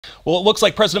Well, it looks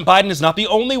like President Biden is not the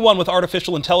only one with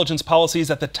artificial intelligence policies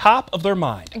at the top of their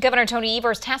mind. Governor Tony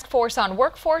Evers' task force on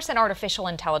workforce and artificial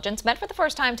intelligence met for the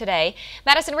first time today.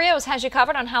 Madison Rios has you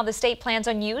covered on how the state plans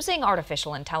on using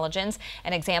artificial intelligence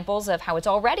and examples of how it's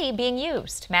already being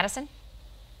used. Madison?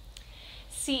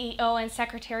 CEO and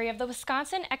Secretary of the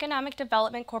Wisconsin Economic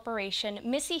Development Corporation,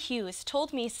 Missy Hughes,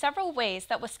 told me several ways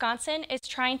that Wisconsin is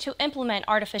trying to implement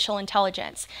artificial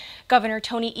intelligence. Governor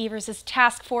Tony Evers'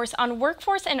 task force on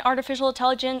workforce and artificial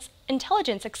intelligence,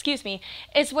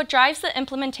 is what drives the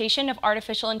implementation of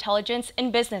artificial intelligence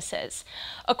in businesses.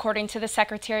 According to the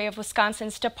Secretary of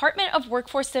Wisconsin's Department of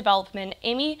Workforce Development,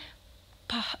 Amy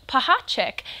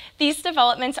Pachacek, these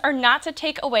developments are not to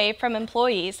take away from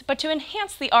employees, but to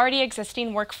enhance the already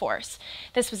existing workforce.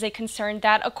 This was a concern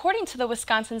that, according to the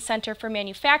Wisconsin Center for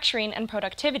Manufacturing and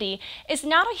Productivity, is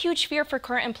not a huge fear for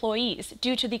current employees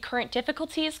due to the current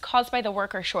difficulties caused by the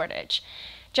worker shortage.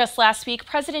 Just last week,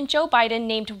 President Joe Biden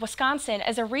named Wisconsin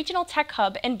as a regional tech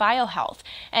hub in biohealth.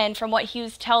 And from what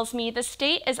Hughes tells me, the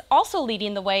state is also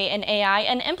leading the way in AI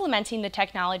and implementing the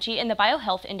technology in the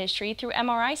biohealth industry through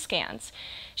MRI scans.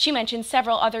 She mentioned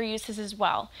several other uses as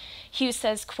well. Hughes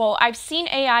says, quote, "I've seen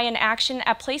AI in action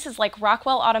at places like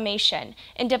Rockwell Automation,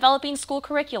 in developing school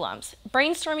curriculums,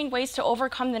 brainstorming ways to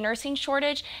overcome the nursing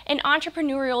shortage, and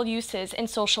entrepreneurial uses in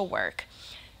social work."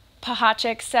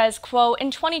 Pachacek says, quote,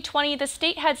 "In 2020, the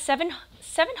state had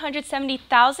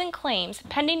 770,000 claims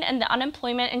pending in the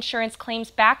unemployment insurance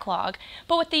claims backlog,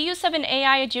 but with the use of an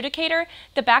AI adjudicator,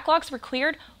 the backlogs were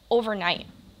cleared overnight."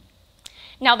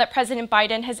 Now that President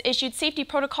Biden has issued safety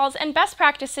protocols and best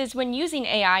practices when using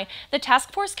AI, the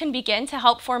task force can begin to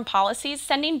help form policies,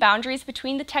 sending boundaries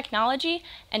between the technology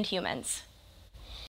and humans.